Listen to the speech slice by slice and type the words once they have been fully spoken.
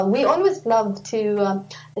We always love to,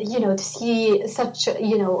 to see such,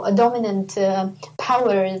 dominant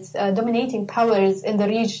powers, dominating powers in the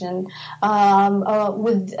region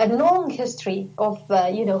with a long history of,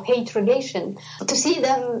 hate relation. To see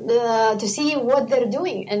them, to see what they're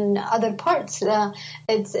doing in other parts.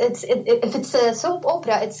 If it's a soap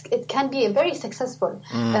opera, it can be a very successful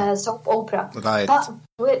soap opera. Right. But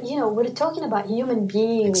we're talking about human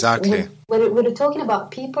beings. Exactly. We're talking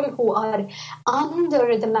about people who are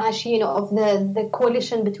under the machine of the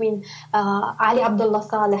coalition between Ali Abdullah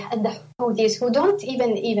Saleh and the Houthis, who don't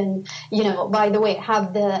even by the way,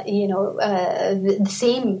 have the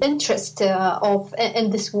same interest in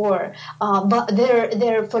this war. But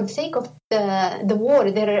they're for the sake of the war,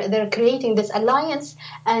 they're creating this alliance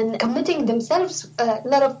and committing themselves a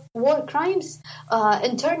lot of war crimes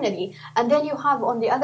internally. And then you have on the other